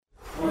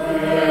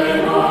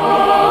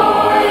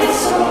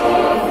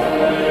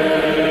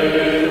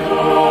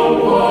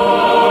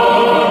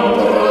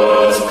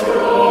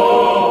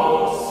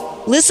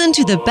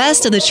you the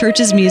best of the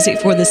church's music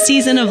for the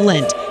season of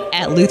Lent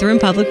at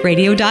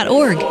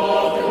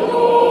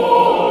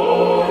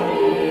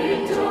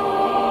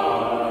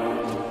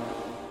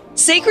LutheranPublicRadio.org.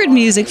 Sacred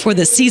music for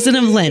the season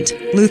of Lent,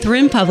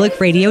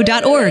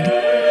 LutheranPublicRadio.org.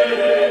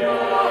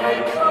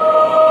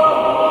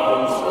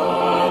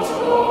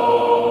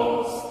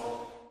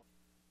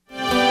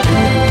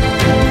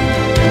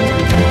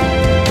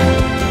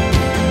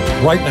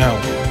 Right now,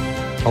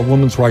 a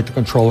woman's right to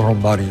control her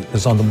own body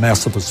is under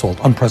massive assault,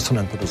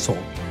 unprecedented assault.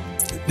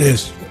 It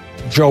is.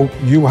 Joe,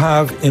 you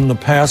have in the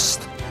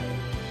past,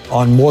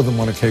 on more than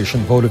one occasion,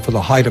 voted for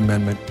the Hyde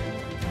Amendment,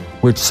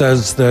 which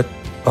says that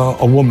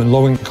a woman,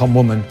 low-income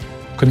woman,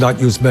 could not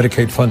use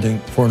Medicaid funding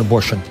for an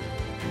abortion.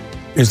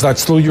 Is that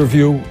still your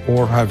view,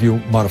 or have you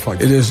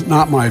modified it? It is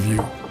not my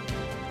view.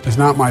 It's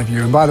not my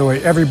view. And by the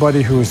way,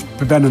 everybody who has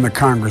been in the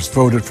Congress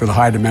voted for the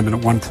Hyde Amendment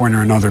at one point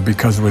or another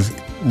because it was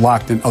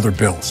locked in other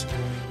bills.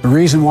 The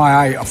reason why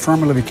I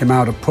affirmatively came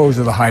out opposed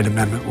to the Hyde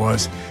Amendment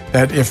was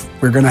that if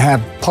we're going to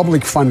have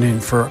public funding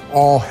for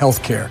all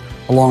health care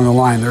along the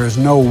line, there is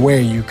no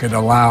way you could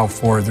allow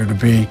for there to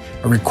be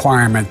a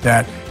requirement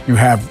that you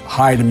have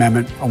Hyde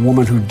Amendment, a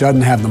woman who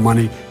doesn't have the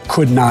money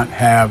could not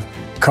have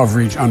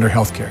coverage under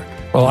health care.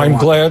 Well, I'm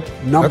glad.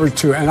 Number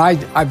two, and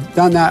I've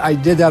done that, I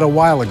did that a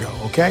while ago,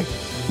 okay?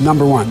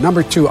 Number one.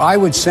 Number two, I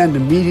would send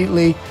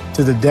immediately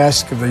to the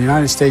desk of the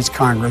United States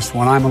Congress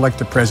when I'm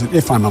elected president,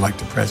 if I'm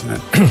elected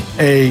president,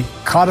 a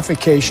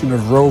codification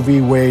of Roe v.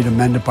 Wade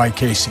amended by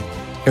Casey.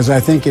 Because I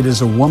think it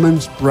is a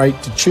woman's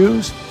right to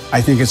choose.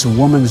 I think it's a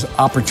woman's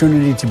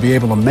opportunity to be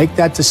able to make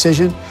that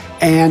decision.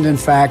 And in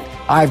fact,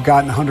 I've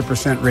gotten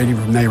 100% rating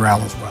from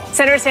NARAL as well.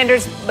 Senator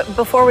Sanders,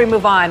 before we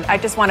move on, I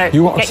just want to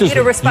get you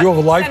to respond. You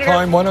have a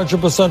lifetime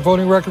 100%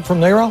 voting record from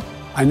NARAL?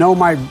 I know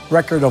my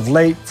record of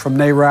late from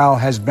NARAL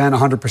has been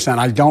 100%.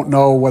 I don't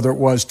know whether it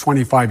was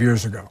 25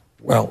 years ago.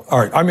 Well, all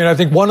right. I mean, I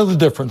think one of the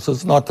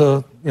differences, not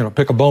to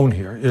pick a bone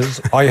here,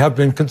 is I have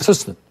been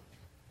consistent.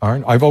 All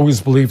right. I've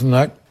always believed in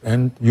that,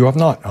 and you have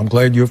not. I'm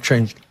glad you have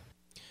changed.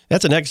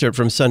 That's an excerpt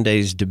from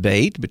Sunday's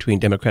debate between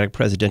Democratic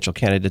presidential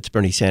candidates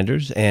Bernie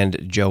Sanders and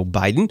Joe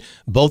Biden.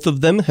 Both of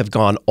them have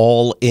gone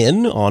all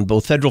in on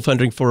both federal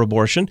funding for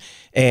abortion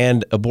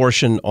and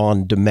abortion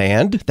on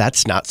demand.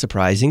 That's not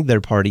surprising.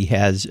 Their party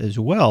has as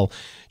well.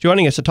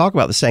 Joining us to talk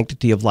about the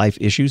sanctity of life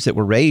issues that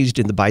were raised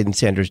in the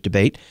Biden-Sanders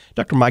debate,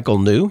 Dr. Michael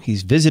New.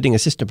 He's visiting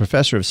assistant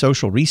professor of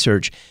social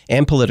research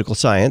and political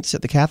science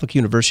at the Catholic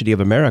University of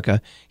America.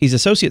 He's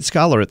associate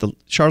scholar at the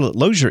Charlotte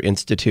Lozier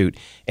Institute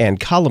and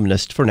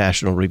columnist for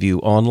National Review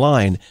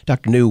Online.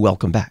 Dr. New,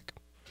 welcome back.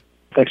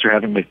 Thanks for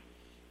having me.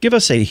 Give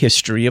us a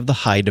history of the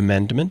Hyde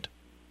Amendment.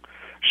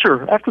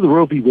 Sure. After the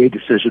Roe v. Wade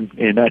decision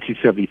in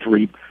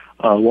 1973,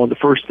 one of the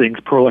first things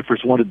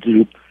pro-lifers wanted to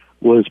do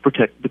was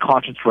protect the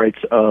conscience rights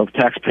of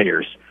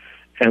taxpayers.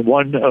 And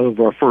one of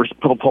our first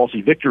public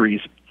policy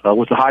victories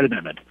was the Hyde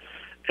Amendment.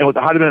 And what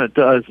the Hyde Amendment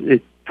does,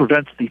 it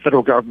prevents the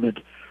federal government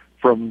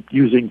from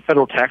using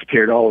federal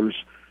taxpayer dollars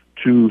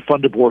to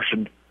fund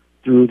abortion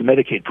through the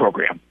Medicaid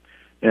program.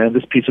 And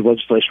this piece of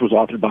legislation was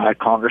authored by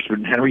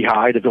Congressman Henry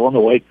Hyde of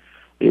Illinois.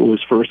 It was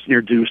first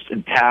introduced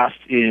and passed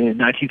in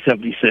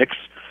 1976.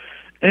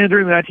 And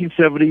during the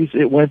 1970s,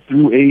 it went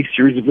through a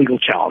series of legal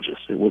challenges.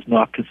 It was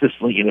not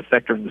consistently in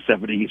effect during the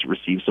 70s. It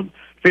received some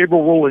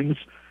favorable rulings.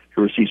 It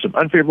received some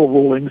unfavorable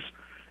rulings.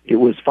 It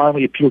was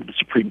finally appealed to the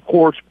Supreme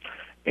Court.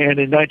 And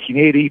in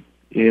 1980,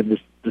 in this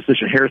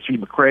decision, Harris v.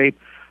 McRae,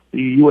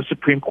 the U.S.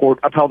 Supreme Court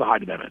upheld the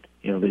Hyde Amendment.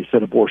 They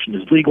said abortion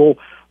is legal,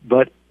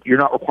 but you're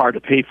not required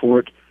to pay for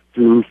it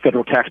through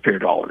federal taxpayer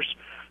dollars.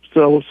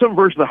 So some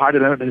version of the Hyde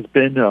Amendment has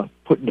been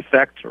put in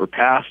effect or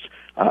passed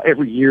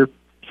every year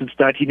since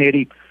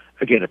 1980.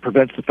 Again, it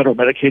prevents the federal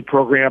Medicaid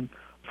program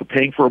from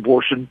paying for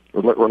abortion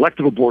or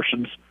elective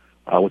abortions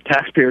with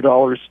taxpayer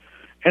dollars.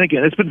 And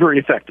again, it's been very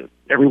effective.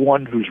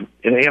 Everyone who's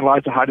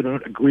analyzed the Hyde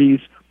Amendment agrees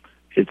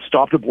it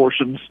stopped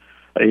abortions.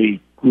 A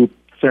group,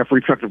 Center for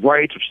Reproductive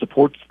Rights, which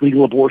supports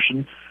legal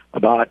abortion,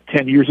 about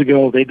 10 years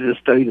ago, they did a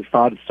study that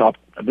found it stopped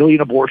 1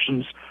 million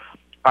abortions.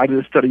 I did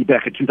a study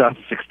back in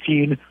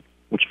 2016,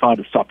 which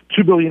found it stopped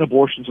 2 billion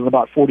abortions in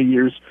about 40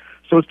 years.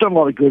 So it's done a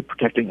lot of good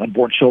protecting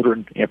unborn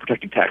children and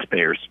protecting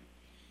taxpayers.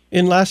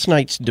 In last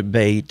night's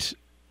debate,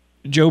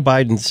 Joe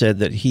Biden said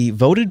that he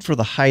voted for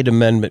the Hyde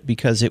Amendment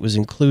because it was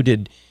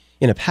included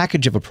in a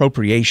package of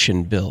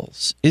appropriation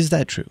bills. Is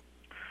that true?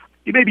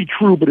 It may be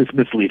true, but it's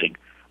misleading.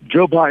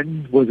 Joe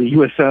Biden was a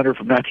U.S. Senator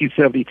from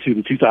 1972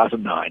 to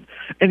 2009.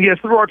 And yes,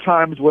 there are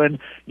times when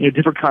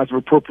different kinds of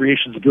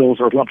appropriations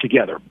bills are lumped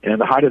together. And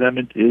the Hyde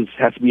Amendment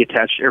has to be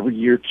attached every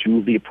year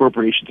to the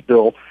appropriations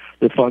bill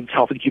that funds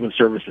Health and Human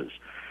Services.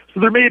 So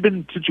there may have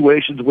been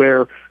situations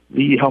where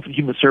the Health and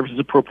Human Services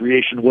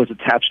appropriation was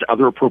attached to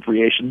other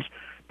appropriations,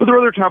 but there are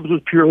other times it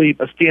was purely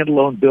a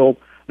standalone bill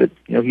that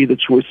he had the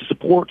choice to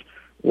support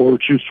or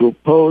choose to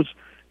oppose.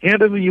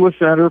 And as a U.S.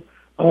 Senator,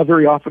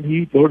 very often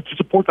he voted to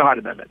support the Hyde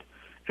Amendment.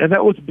 And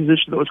that was a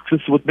position that was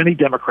consistent with many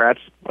Democrats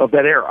of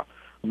that era.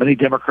 Many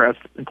Democrats,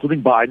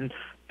 including Biden,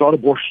 thought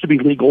abortion should be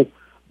legal,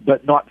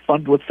 but not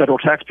funded with federal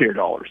taxpayer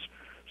dollars.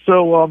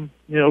 So,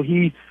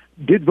 he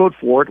did vote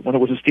for it when it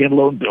was a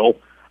standalone bill.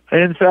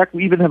 And in fact,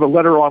 we even have a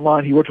letter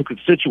online he wrote to a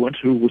constituent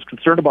who was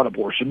concerned about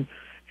abortion.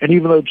 And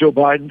even though Joe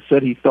Biden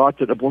said he thought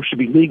that abortion should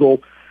be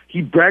legal,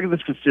 he bragged to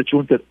this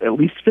constituent that at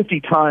least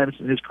 50 times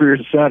in his career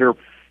as a senator,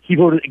 he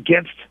voted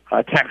against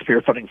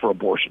taxpayer funding for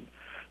abortion.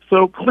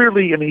 So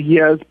clearly, I mean, he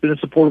has been in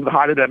support of the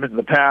Hyde Amendment in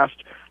the past.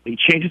 He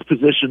changed his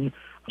position.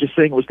 Just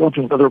saying it was lumped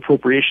with other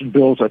appropriation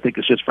bills, I think,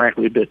 is just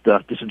frankly a bit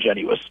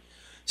disingenuous.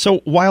 So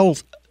while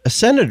a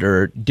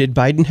senator, did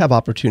Biden have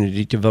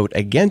opportunity to vote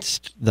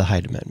against the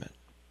Hyde Amendment?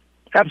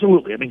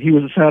 Absolutely. I mean, he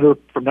was a senator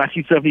from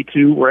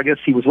 1972, or I guess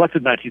he was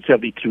elected in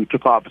 1972,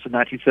 took office in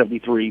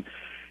 1973.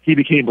 He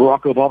became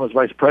Barack Obama's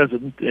vice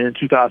president in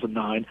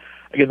 2009.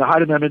 Again, the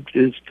Hyde Amendment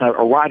is kind of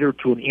a rider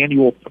to an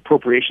annual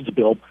appropriations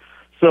bill.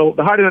 So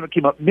the Hyde Amendment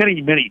came up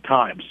many, many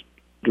times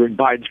during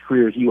Biden's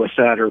career as a U.S.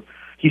 senator.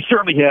 He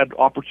certainly had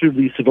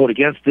opportunities to vote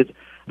against it,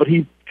 but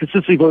he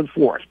consistently voted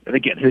for it. And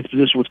again, his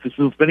position was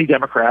consistent with many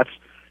Democrats.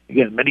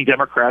 Again, many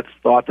Democrats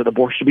thought that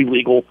abortion should be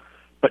legal,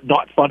 but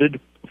not funded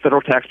with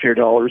federal taxpayer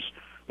dollars.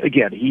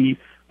 Again, he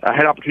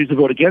had opportunities to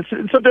vote against it,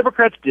 and some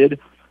Democrats did,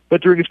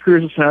 but during his career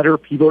as a senator,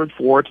 he voted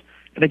for it.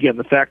 And again,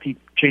 the fact he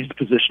changed the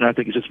position, I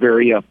think, is just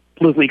very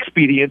politically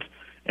expedient.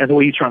 And the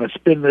way he's trying to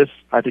spin this,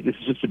 I think, is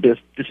just a bit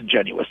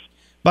disingenuous.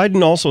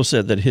 Biden also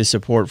said that his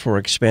support for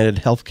expanded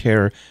health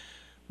care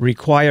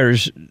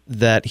requires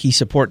that he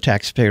support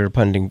taxpayer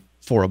funding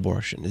for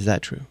abortion. Is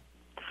that true?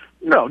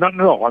 No, not at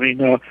all. I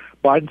mean,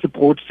 Biden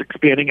supports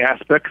expanding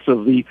aspects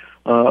of the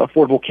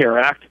Affordable Care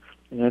Act,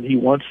 and he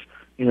wants,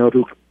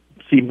 to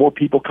see more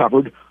people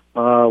covered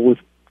with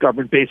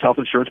government-based health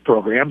insurance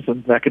programs,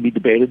 and that can be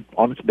debated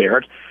on its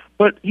merit.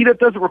 But that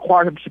doesn't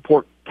require him to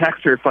support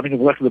taxpayer funding of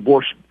elective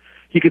abortion.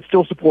 He could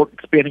still support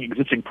expanding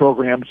existing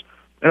programs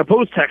and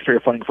oppose taxpayer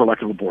funding for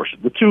elective abortion.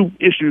 The two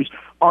issues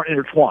aren't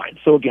intertwined.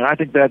 So again, I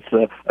think that's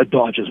a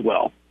dodge as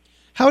well.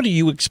 How do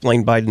you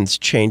explain Biden's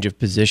change of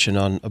position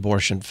on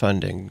abortion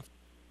funding?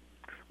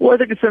 Well, I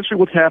think essentially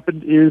what's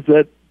happened is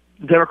that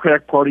the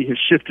Democratic Party has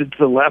shifted to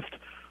the left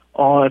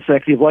on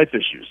sanctity of life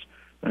issues.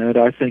 And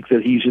I think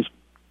that he's just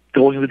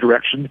going in the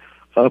direction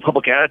of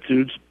public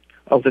attitudes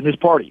within his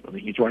party. I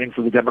mean, he's running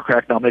for the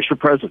Democratic nomination for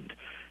president.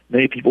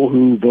 Many people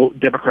who vote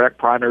Democratic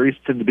primaries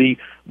tend to be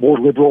more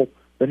liberal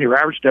than your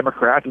average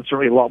Democrat, and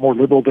certainly a lot more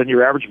liberal than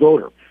your average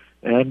voter.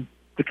 And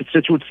the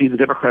constituency of the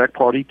Democratic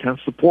Party tends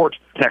to support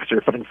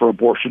taxpayer funding for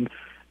abortion,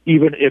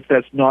 even if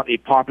that's not a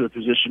popular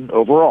position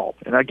overall.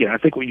 And again, I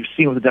think what you've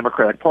seen with the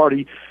Democratic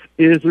Party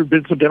is there have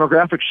been some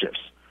demographic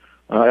shifts.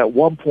 At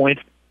one point,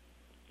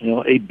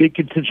 a big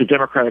contingent of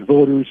Democratic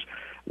voters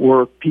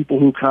were people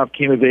who kind of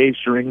came of age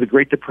during the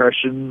Great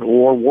Depression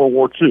or World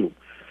War II.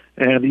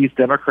 And these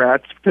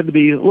Democrats tend to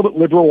be a little bit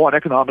liberal on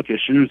economic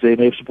issues. They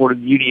may have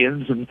supported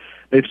unions and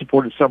they've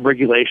supported some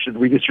regulation,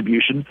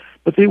 redistribution,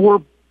 but they were,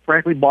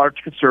 frankly, moderate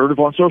to conservative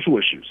on social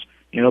issues.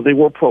 They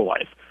were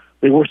pro-life.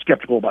 They were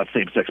skeptical about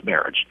same-sex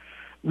marriage.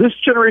 This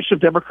generation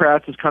of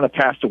Democrats has kind of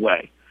passed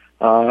away.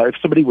 If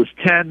somebody was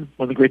 10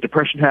 when the Great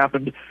Depression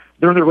happened,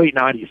 they're in their late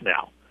 90s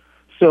now.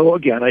 So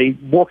again, a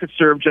more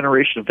conservative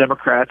generation of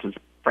Democrats has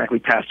frankly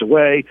passed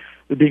away.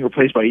 They're being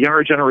replaced by a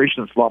younger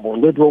generation that's a lot more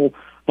liberal.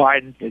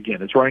 Biden,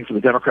 again, is running for the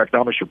Democratic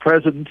nomination for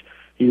president.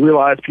 He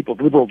realized people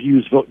with liberal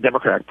views vote in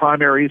Democratic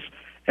primaries.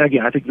 And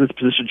again, I think this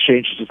position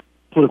changes just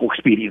political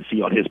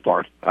expediency on his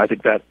part. I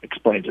think that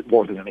explains it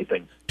more than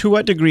anything. To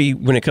what degree,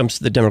 when it comes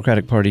to the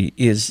Democratic Party,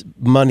 is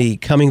money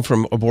coming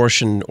from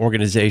abortion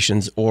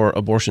organizations or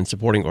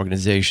abortion-supporting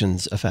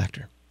organizations a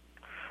factor?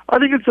 I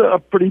think it's a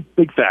pretty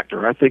big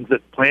factor. I think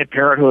that Planned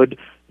Parenthood,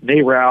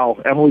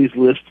 NARAL, Emily's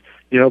List,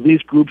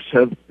 these groups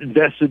have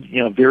invested,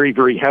 very,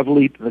 very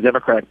heavily in the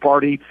Democratic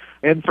Party.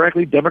 And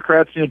frankly,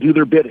 Democrats, do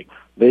their bidding.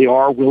 They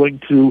are willing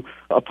to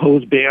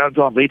oppose bans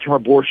on late-term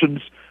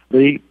abortions.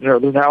 They're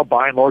now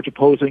by and large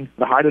opposing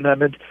the Hyde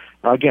Amendment.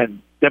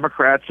 Again,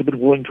 Democrats have been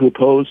willing to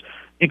oppose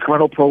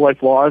incremental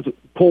pro-life laws,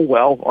 poll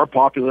well, are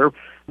popular.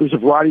 There's a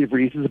variety of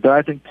reasons, but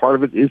I think part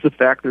of it is the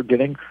fact they're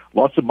getting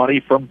lots of money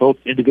from both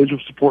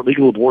individuals who support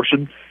legal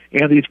abortion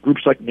and these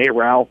groups like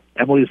NARAL,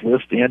 Emily's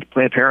List, and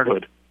Planned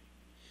Parenthood.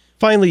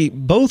 Finally,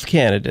 both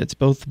candidates,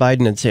 both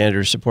Biden and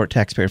Sanders, support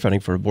taxpayer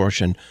funding for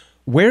abortion.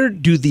 Where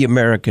do the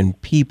American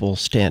people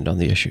stand on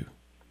the issue?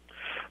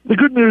 The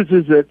good news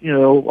is that,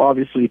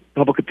 obviously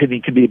public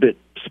opinion can be a bit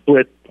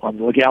split on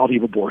the legality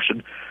of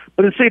abortion,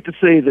 but it's safe to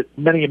say that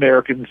many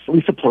Americans, at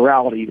least a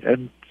plurality,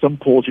 and some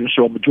polls even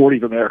show a majority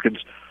of Americans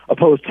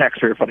oppose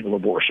taxpayer funding of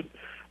abortion.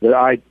 That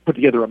I put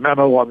together a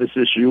memo on this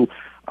issue.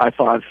 I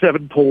found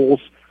 7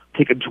 polls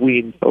taken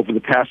between over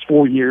the past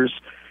 4 years,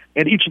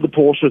 and each of the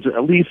polls shows that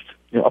at least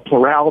a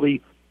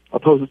plurality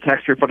opposes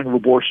taxpayer funding of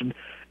abortion,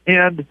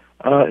 and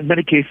in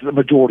many cases a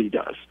majority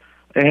does.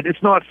 And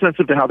it's not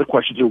sensitive to how the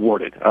questions are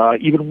worded.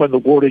 Even when the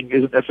wording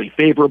isn't necessarily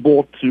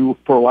favorable to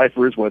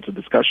pro-lifers, when it's a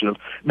discussion of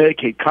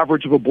Medicaid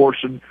coverage of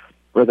abortion,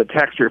 or the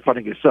taxpayer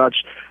funding as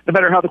such, no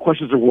matter how the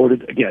questions are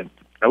worded, again,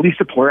 at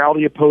least a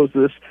plurality oppose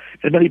this,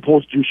 and many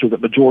polls do show that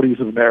majorities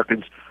of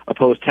Americans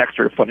oppose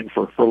taxpayer funding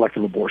for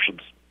elective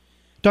abortions.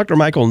 Dr.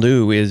 Michael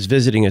New is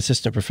visiting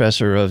assistant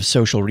professor of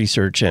social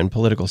research and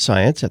political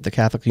science at the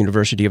Catholic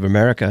University of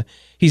America.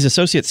 He's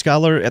associate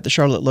scholar at the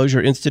Charlotte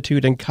Lozier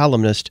Institute and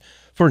columnist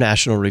for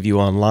National Review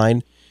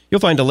Online.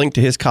 You'll find a link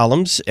to his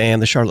columns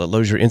and the Charlotte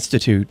Lozier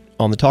Institute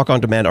on the Talk on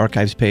Demand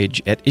archives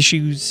page at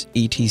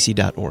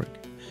issuesetc.org.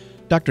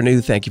 Dr. New,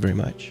 thank you very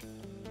much.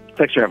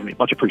 Thanks for having me.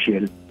 Much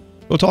appreciated.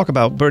 We'll talk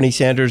about Bernie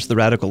Sanders, the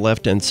radical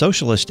left, and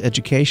socialist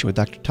education with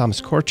Dr.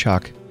 Thomas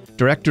Korchak,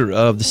 Director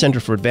of the Center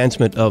for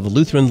Advancement of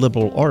Lutheran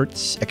Liberal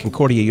Arts at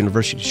Concordia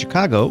University,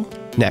 Chicago,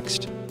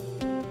 next.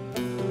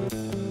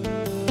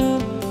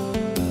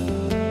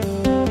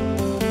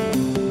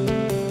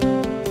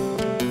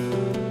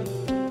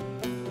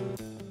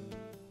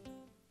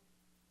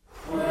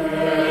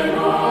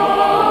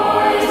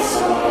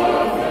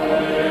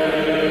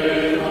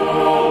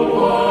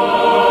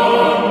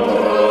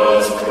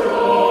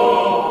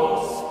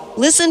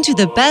 Listen to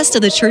the best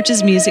of the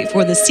church's music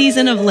for the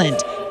season of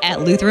Lent at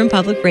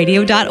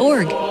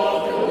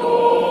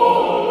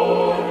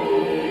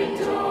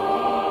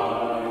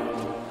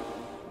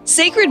LutheranPublicRadio.org.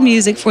 Sacred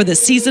music for the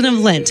season of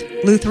Lent,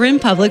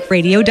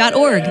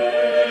 LutheranPublicRadio.org.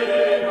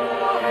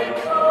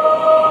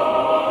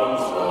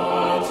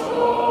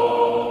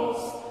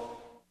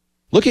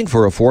 Looking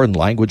for a foreign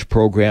language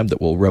program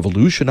that will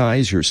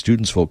revolutionize your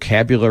students'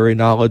 vocabulary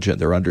knowledge and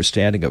their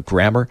understanding of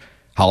grammar?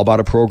 How about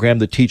a program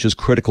that teaches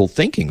critical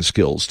thinking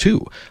skills,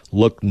 too?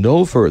 Look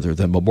no further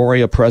than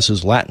Memoria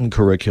Press's Latin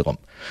curriculum.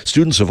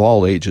 Students of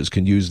all ages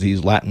can use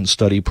these Latin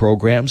study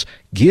programs.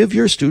 Give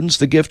your students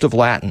the gift of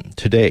Latin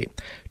today.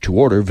 To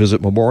order,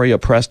 visit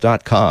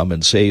memoriapress.com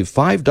and save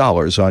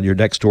 $5 on your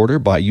next order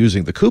by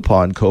using the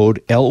coupon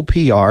code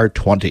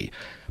LPR20.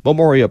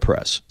 Memoria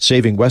Press,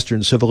 saving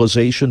Western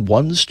civilization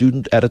one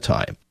student at a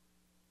time.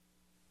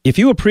 If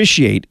you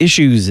appreciate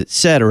Issues,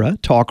 Etc.,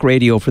 talk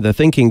radio for the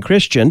thinking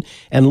Christian,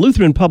 and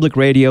Lutheran Public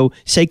Radio,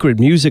 sacred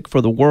music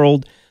for the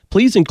world,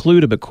 please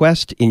include a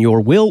bequest in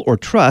your will or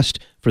trust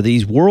for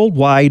these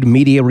worldwide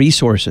media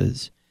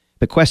resources.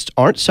 Bequests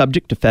aren't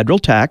subject to federal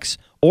tax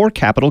or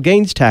capital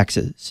gains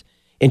taxes.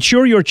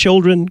 Ensure your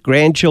children,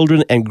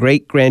 grandchildren, and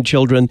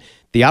great-grandchildren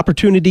the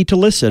opportunity to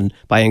listen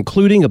by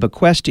including a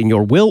bequest in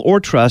your will or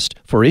trust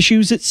for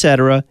Issues,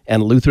 Etc.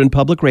 and Lutheran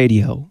Public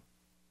Radio.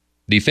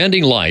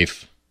 Defending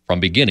life from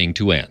beginning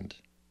to end.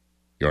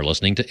 You're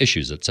listening to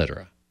Issues,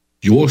 Etc.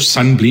 Your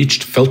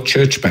sun-bleached felt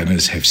church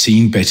banners have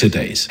seen better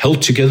days.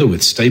 Held together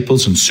with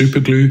staples and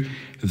superglue,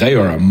 they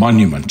are a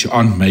monument to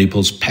Aunt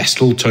Mabel's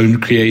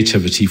pastel-toned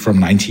creativity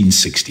from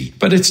 1960.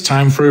 But it's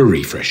time for a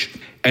refresh.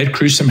 Ad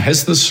Crucem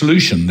has the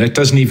solution that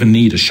doesn't even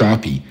need a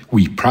Sharpie.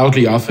 We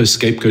proudly offer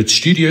Scapegoat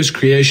Studios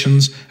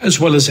creations as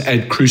well as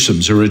Ad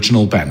Crucem's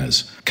original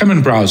banners. Come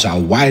and browse our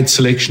wide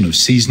selection of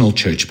seasonal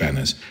church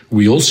banners.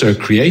 We also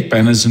create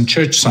banners and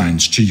church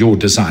signs to your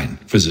design.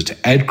 Visit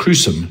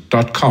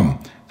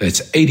adcrucem.com.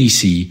 That's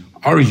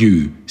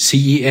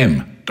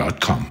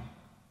ADCRUCEM.com.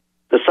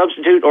 The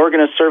Substitute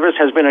Organist Service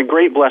has been a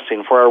great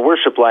blessing for our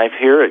worship life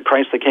here at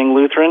Christ the King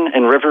Lutheran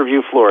in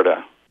Riverview,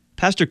 Florida.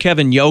 Pastor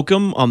Kevin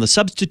Yoakum on the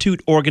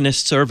Substitute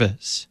Organist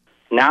Service.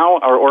 Now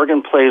our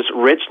organ plays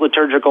rich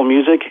liturgical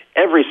music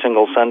every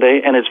single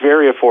Sunday, and it's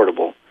very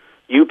affordable.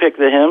 You pick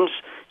the hymns,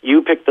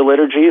 you pick the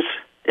liturgies.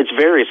 It's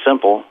very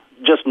simple.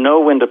 Just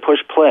know when to push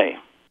play.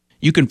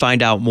 You can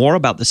find out more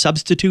about the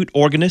Substitute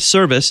Organist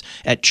Service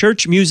at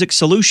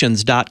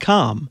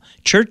churchmusicsolutions.com.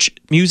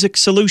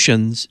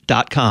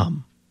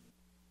 churchmusicsolutions.com.